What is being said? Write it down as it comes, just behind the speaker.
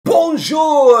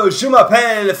Bonjour, je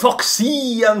m'appelle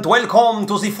Foxy and welcome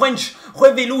to the French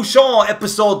Revolution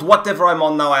episode, whatever I'm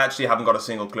on now. I actually haven't got a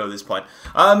single clue at this point.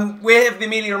 We have the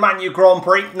Emilia-Romagna Grand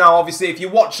Prix. Now, obviously, if you're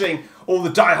watching all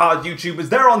the die-hard YouTubers,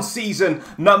 they're on season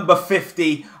number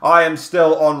 50. I am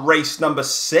still on race number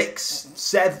 6,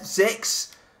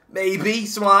 maybe,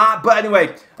 something like that. But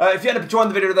anyway, if you end up enjoying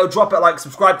the video though, drop it a like,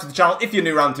 subscribe to the channel if you're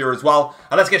new around here as well.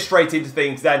 And let's get straight into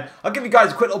things then. I'll give you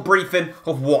guys a quick little briefing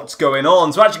of what's going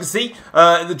on. So as you can see,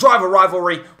 the driver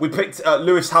rivalry, we picked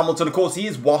Lewis Hamilton. Of course, he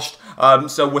is washed,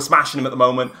 so we're smashing him at the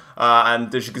moment.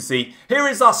 And as you can see, here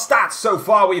is our stats so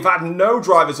far. We've had no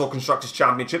Drivers' or Constructors'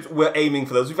 Championships. We're aiming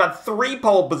for those. We've had 3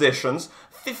 pole positions,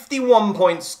 51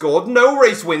 points scored, no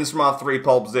race wins from our 3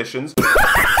 pole positions.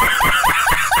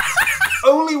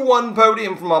 Only 1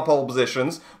 podium from our pole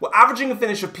positions. We're averaging a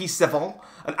finish of P7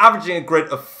 and averaging a grid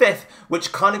of 5th,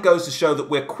 which kind of goes to show that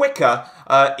we're quicker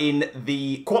in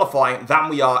the qualifying than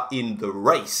we are in the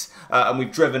race. And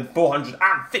we've driven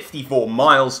 454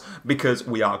 miles because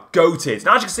we are goated.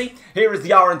 Now, as you can see, here is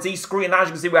the R&D screen. As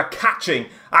you can see, we're catching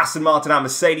Aston Martin and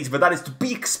Mercedes, but that is to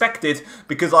be expected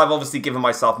because I've obviously given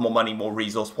myself more money, more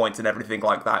resource points, and everything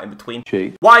like that in between.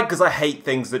 Why? Because I hate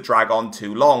things that drag on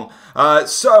too long.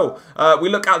 We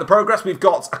look at the progress. We've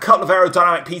got a couple of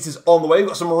aerodynamic pieces on the way. We've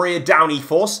got some rear down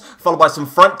E-force, followed by some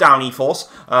front down E-force,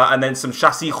 and then some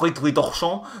chassis réduction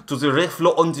to the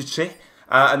reflot indice.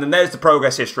 And then there's the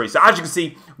progress history. So as you can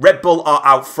see, Red Bull are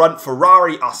out front.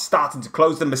 Ferrari are starting to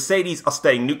close them. Mercedes are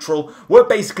staying neutral. We're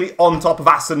basically on top of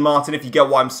Aston Martin, if you get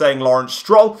what I'm saying, Lawrence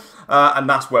Stroll. And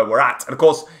that's where we're at. And of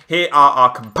course, here are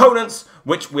our components,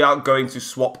 which we are going to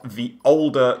swap the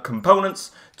older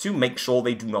components to make sure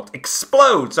they do not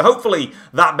explode. So hopefully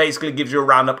that basically gives you a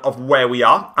roundup of where we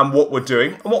are and what we're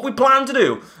doing and what we plan to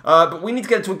do. But we need to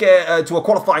get to a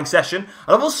qualifying session.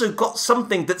 And I've also got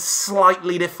something that's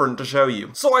slightly different to show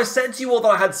you. So I said to you all that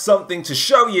I had something to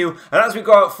show you. And as we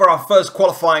go out for our first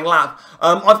qualifying lap,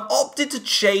 I've opted to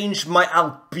change my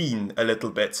Alpine a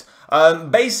little bit.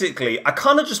 Basically, I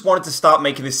kind of just wanted to start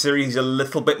making this series a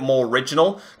little bit more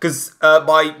original, because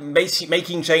by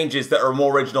making changes that are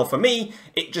more original for me,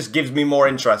 it just gives me more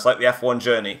interest, like the F1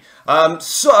 journey.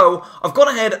 So, I've gone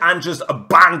ahead and just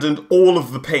abandoned all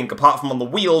of the pink, apart from on the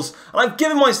wheels, and I've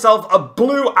given myself a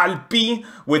blue Alpine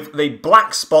with the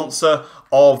black sponsor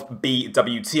of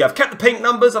BWT. I've kept the pink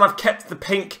numbers, and I've kept the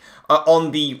pink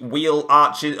on the wheel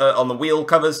arches, on the wheel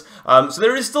covers. So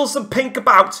there is still some pink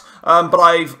about, but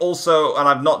I've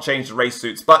not changed the race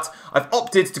suits, but I've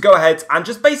opted to go ahead and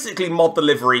just basically mod the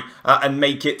livery and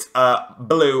make it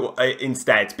blue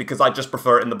instead, because I just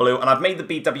prefer it in the blue. And I've made the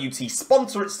BWT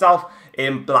sponsor itself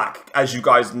in black. As you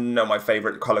guys know, my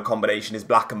favorite color combination is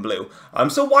black and blue.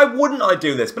 So why wouldn't I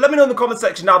do this? But let me know in the comment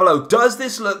section down below, does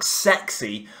this look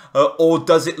sexy or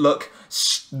does it look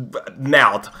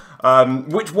mad?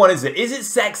 Which one is it? Is it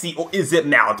sexy or is it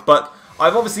mad? But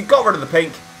I've obviously got rid of the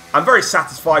pink. I'm very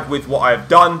satisfied with what I have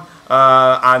done.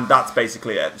 And that's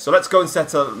basically it. So let's go and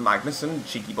set a Magnussen,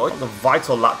 cheeky boy. The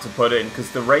vital lap to put in because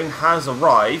the rain has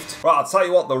arrived. Well, I'll tell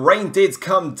you what, the rain did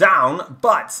come down,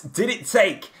 but did it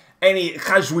take any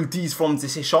casualties from the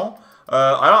session?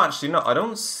 I don't actually know. I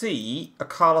don't see a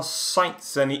Carlos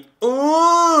Sainz any.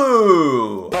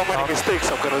 Ooh! How many mistakes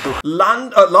I'm gonna do?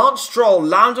 Lance Stroll,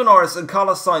 Lando Norris, and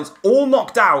Carlos Sainz all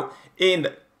knocked out in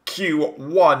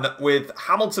Q1 with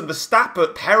Hamilton,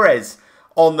 Verstappen, Perez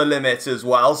on the limit as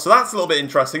well. So that's a little bit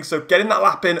interesting. So getting that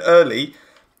lap in early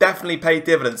definitely paid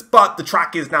dividends. But the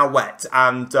track is now wet,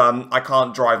 and I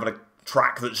can't drive on a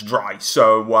track that's dry.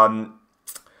 So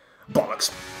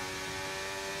bollocks.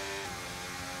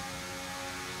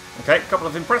 Okay, a couple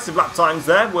of impressive lap times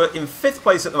there. We're in 5th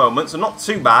place at the moment, so not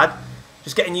too bad.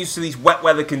 Just getting used to these wet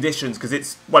weather conditions because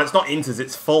it's not inters,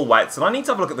 it's full wet. And I need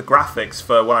to have a look at the graphics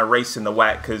for when I race in the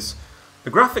wet, because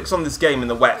the graphics on this game in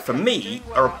the wet, for me,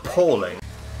 are appalling.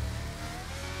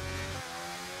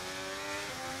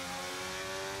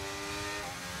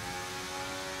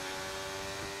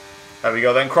 There we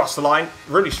go then, cross the line.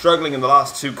 Really struggling in the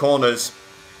last 2 corners.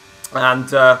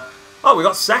 And, oh, we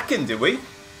got 2nd, did we?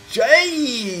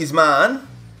 Jeez, man.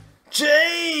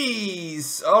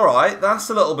 Jeez. Alright, that's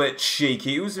a little bit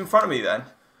cheeky. Who's in front of me then?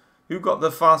 Who got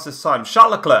the fastest time?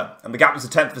 Charles Leclerc. And the gap was a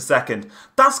 10th for 2nd.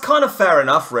 That's kind of fair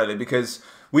enough, really, because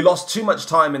we lost too much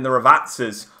time in the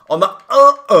Ravazzas on the...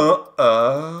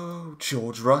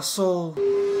 George Russell.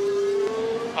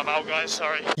 I'm out, guys,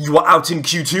 sorry. You are out in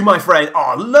Q2, my friend.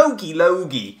 Oh,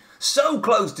 Logie. So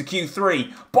close to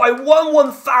Q3 by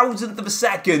 1/1000th of a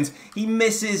second. He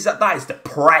misses. That is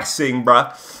depressing,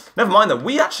 bruh. Never mind though.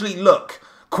 We actually look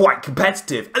quite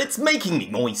competitive, and it's making me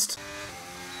moist.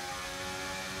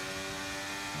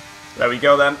 There we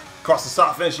go then. across the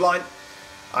start-finish line.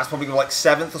 That's probably like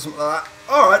 7th or something like that.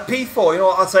 Alright, P4, you know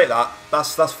what, I'll take that.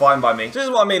 That's fine by me. So this is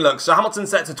what I mean, look. So Hamilton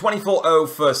set to 24.0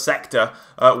 for sector.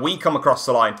 We come across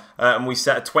the line and we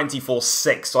set a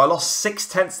 24.6. So I lost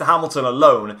 0.6 to Hamilton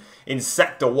alone in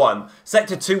Sector 1.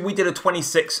 Sector 2, we did a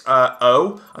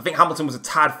 26.0. I think Hamilton was a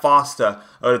tad faster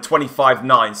at a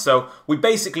 25.9. So we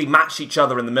basically matched each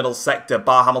other in the middle sector,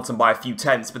 bar Hamilton by a few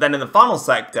tenths. But then in the final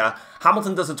sector,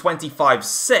 Hamilton does a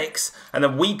 25.6, and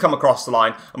then we come across the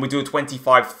line and we do a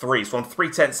 25.3. So I'm 3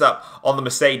 tenths up on the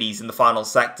Mercedes in the final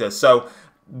sector. So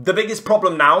the biggest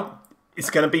problem now is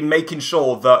going to be making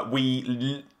sure that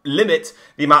we limit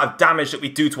the amount of damage that we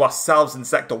do to ourselves in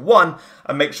Sector 1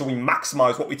 and make sure we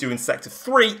maximize what we do in Sector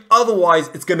 3. Otherwise,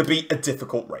 it's going to be a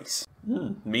difficult race.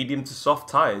 Medium to soft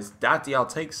tyres. Daddy, I'll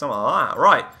take some of that.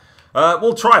 Right.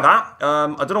 We'll try that.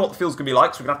 I don't know what the fuel's going to be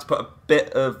like, so we're going to have to put a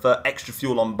bit of extra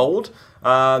fuel on board.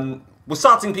 We're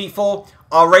starting P4.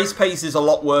 Our race pace is a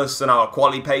lot worse than our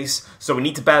quali pace, so we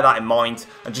need to bear that in mind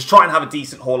and just try and have a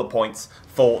decent haul of points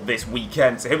for this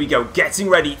weekend. So here we go, getting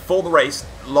ready for the race.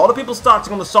 A lot of people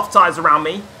starting on the soft tyres around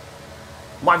me.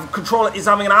 My controller is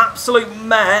having an absolute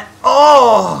mare.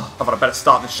 Oh! I thought I'd better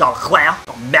start than Charles Leclerc.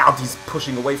 Oh, merde, he's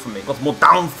pushing away from me. Got more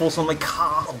downforce on my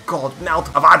car. Oh, God, merde.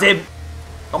 I've had him.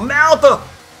 Oh, merde!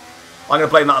 I'm going to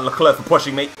blame that on Leclerc for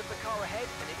pushing me.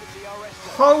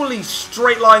 Holy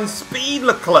straight line speed,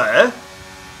 Leclerc.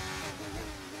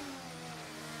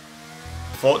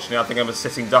 Fortunately, I think I'm a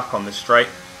sitting duck on this straight.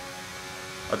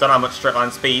 I don't have much straight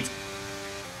line speed.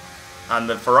 And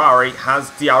the Ferrari has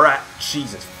DRS.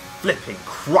 Jesus flipping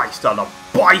Christ, on a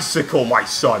bicycle, my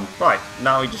son. Right,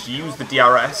 now we just use the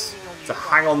DRS to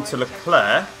hang on to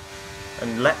Leclerc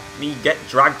and let me get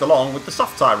dragged along with the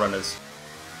soft tyre runners.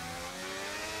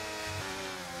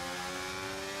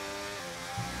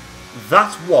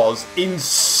 That was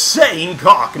insane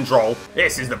car control.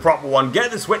 This is the proper one.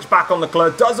 Get the switch back on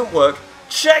Leclerc. Doesn't work.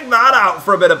 Check that out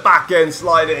for a bit of back-end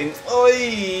sliding.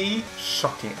 Oi!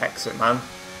 Shocking exit, man.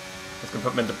 That's going to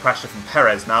put him under pressure from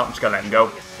Perez now. I'm just going to let him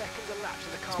go.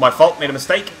 It's my fault. Made a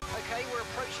mistake.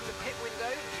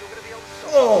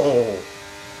 Oh!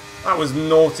 That was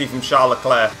naughty from Charles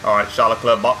Leclerc. Alright, Charles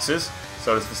Leclerc boxes.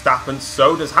 So does Verstappen.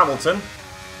 So does Hamilton.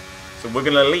 So we're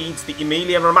going to lead the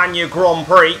Emilia-Romagna Grand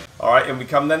Prix. Alright, here we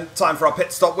come then. Time for our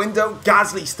pit stop window.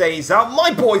 Gasly stays out.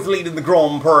 My boy's leading the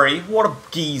Grand Prix. What a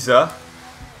geezer.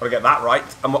 Got to get that right.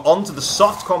 And we're on to the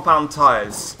soft compound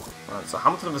tyres. Right, so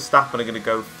Hamilton and Verstappen are going to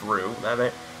go through. There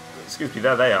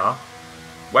they are.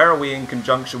 Where are we in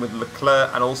conjunction with Leclerc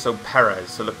and also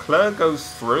Perez? So Leclerc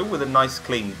goes through with a nice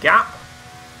clean gap.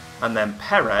 And then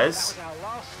Perez.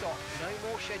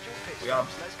 We are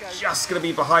just going to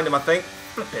be behind him, I think.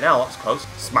 Flipping hell, that's close.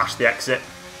 Smash the exit.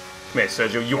 Come here,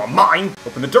 Sergio, you are mine.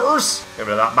 Open the doors. Get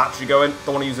rid of that battery going.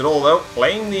 Don't want to use it all, though.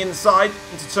 Playing the inside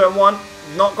into turn 1.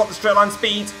 Not got the straight line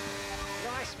speed.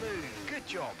 Nice move. Good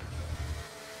job.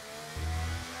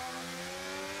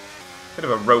 Bit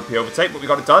of a ropey overtake, but we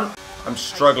got it done. I'm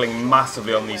struggling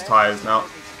massively on these tyres now.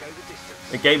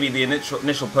 It gave me the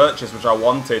initial purchase, which I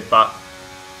wanted, but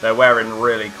they're wearing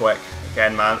really quick.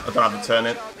 Again, man, I don't have to turn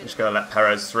it. I'm just going to let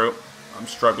Perez through. I'm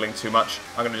struggling too much.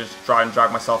 I'm going to just try and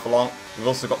drag myself along. We've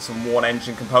also got some worn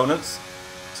engine components.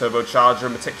 Turbocharger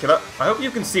in particular. I hope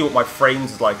you can see what my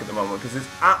frames is like at the moment, because it's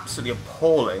absolutely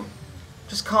appalling.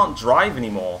 Just can't drive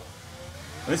anymore.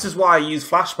 And this is why I use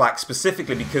flashback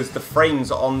specifically, because the frames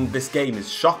on this game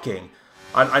is shocking.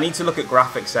 I need to look at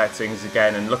graphic settings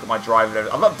again and look at my drive.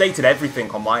 I've updated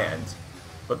everything on my end.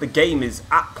 But the game is,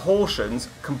 at portions,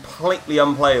 completely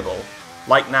unplayable.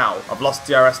 Like now, I've lost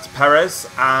DRS to Perez,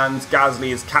 and Gasly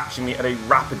is catching me at a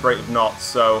rapid rate of knots,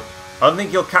 so I don't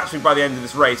think he'll catch me by the end of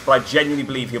this race, but I genuinely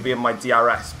believe he'll be in my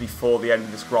DRS before the end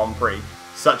of this Grand Prix.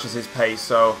 Such is his pace,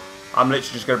 so I'm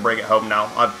literally just going to bring it home now.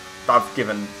 I've not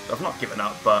given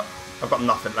up, but I've got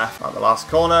nothing left. At the last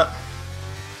corner.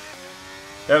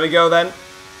 There we go then.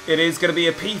 It is going to be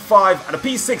a P5 and a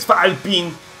P6 for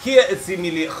Alpine. Here it's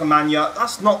Emilia-Romagna.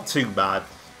 That's not too bad.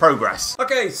 Progress.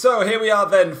 Okay, so here we are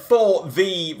then for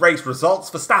the race results.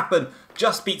 Verstappen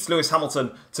just beats Lewis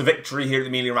Hamilton to victory here at the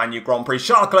Emilia-Romagna Grand Prix.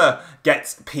 Charles Leclerc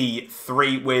gets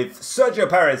P3 with Sergio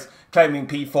Perez claiming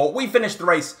P4. We finished the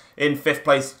race in 5th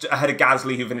place ahead of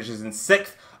Gasly, who finishes in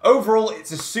 6th. Overall,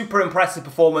 it's a super impressive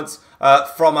performance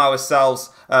from ourselves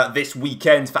this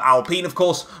weekend for Alpine. Of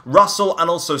course, Russell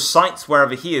and also Sainz,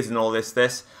 wherever he is in all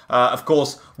this, of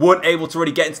course, weren't able to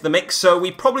really get into the mix. So we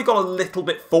probably got a little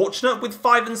bit fortunate with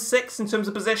 5 and 6 in terms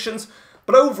of positions.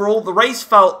 But overall, the race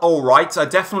felt alright. I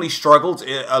definitely struggled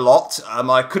a lot.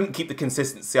 I couldn't keep the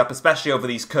consistency up, especially over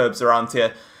these curbs around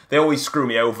here. They always screw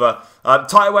me over.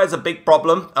 Tyre wear is a big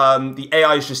problem. The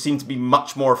AIs just seem to be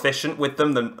much more efficient with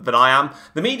them than I am.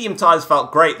 The medium tyres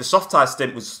felt great. The soft tyre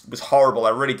stint was horrible. I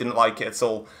really didn't like it at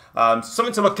all.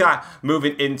 Something to look at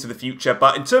moving into the future.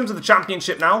 But in terms of the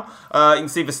championship now, you can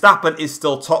see Verstappen is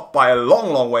still top by a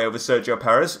long, long way over Sergio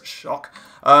Perez. Shock.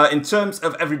 In terms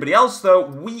of everybody else, though,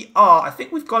 I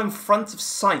think we've got in front of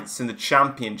Sainz in the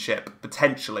championship,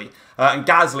 potentially. And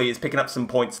Gasly is picking up some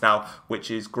points now,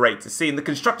 which is great to see. In the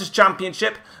Constructors'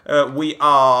 Championship, we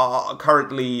are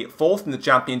currently 4th in the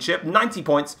championship, 90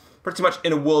 points, pretty much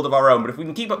in a world of our own. But if we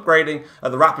can keep upgrading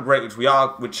at the rapid rate which we are,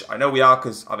 which I know we are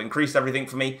because I've increased everything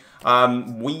for me,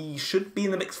 we should be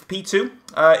in the mix for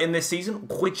P2 in this season,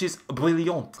 which is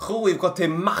brilliant. Cool, we've got a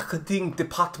marketing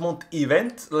department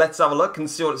event. Let's have a look and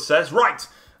see what it says. Right.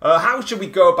 How should we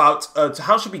go about,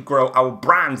 how should we grow our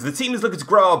brands? The team is looking to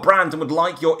grow our brand and would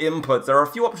like your input. There are a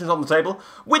few options on the table.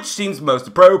 Which seems most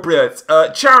appropriate?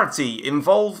 Charity.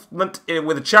 Involvement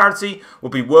with a charity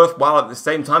would be worthwhile at the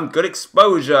same time. Good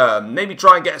exposure. Maybe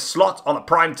try and get a slot on a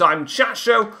primetime chat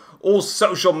show or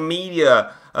social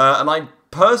media. And I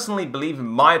personally believe, in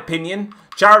my opinion,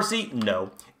 charity,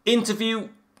 no. Interview,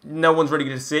 no one's really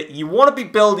going to see it. You want to be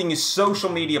building your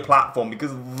social media platform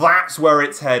because that's where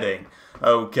it's heading.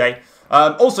 Okay.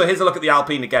 Also, here's a look at the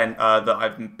Alpine again that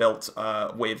I've built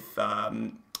with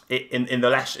in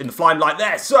the flying light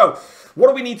there. So, what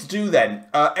do we need to do then?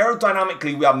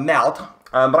 Aerodynamically, we are melt,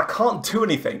 but I can't do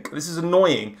anything. This is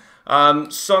annoying. So I'm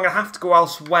gonna have to go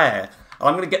elsewhere. And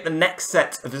I'm gonna get the next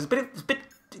set. There's a bit.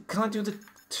 Can I do the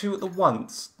two at the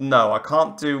once? No, I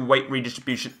can't do weight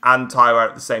redistribution and tyre wear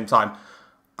at the same time.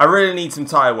 I really need some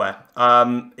tyre wear.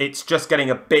 It's just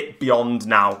getting a bit beyond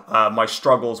now, my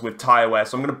struggles with tyre wear.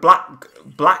 So I'm going to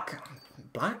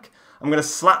I'm going to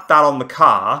slap that on the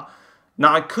car.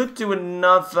 Now, I could do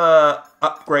another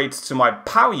upgrade to my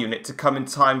power unit to come in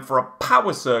time for a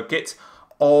power circuit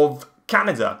of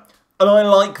Canada. And I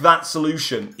like that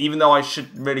solution, even though I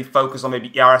should really focus on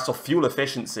maybe ERS or fuel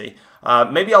efficiency.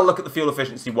 Maybe I'll look at the fuel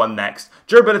efficiency one next.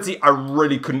 Durability, I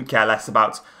really couldn't care less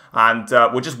about. And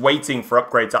we're just waiting for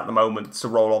upgrades at the moment to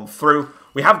roll on through.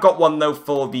 We have got one, though,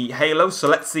 for the Halo, so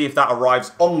let's see if that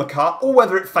arrives on the car, or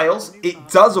whether it fails. It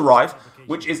does arrive,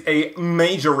 which is a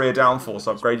major rear downforce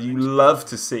upgrade. You love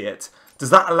to see it. Does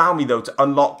that allow me, though, to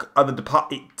unlock other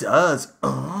departments? It does.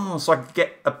 Oh, so I can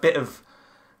get a bit of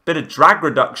drag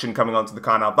reduction coming onto the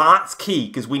car now. That's key,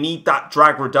 because we need that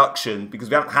drag reduction, because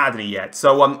we haven't had any yet.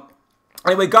 So,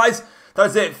 anyway, guys,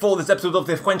 that's it for this episode of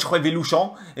the French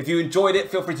Revolution. If you enjoyed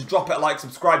it, feel free to drop it a like,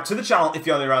 subscribe to the channel if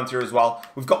you're only around here as well.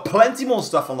 We've got plenty more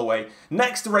stuff on the way.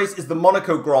 Next race is the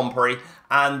Monaco Grand Prix,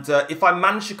 and if I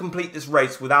manage to complete this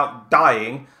race without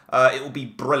dying, it will be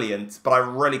brilliant, but I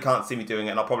really can't see me doing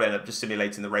it, and I'll probably end up just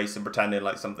simulating the race and pretending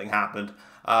like something happened.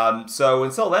 So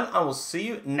until then, I will see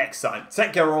you next time.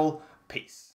 Take care all. Peace.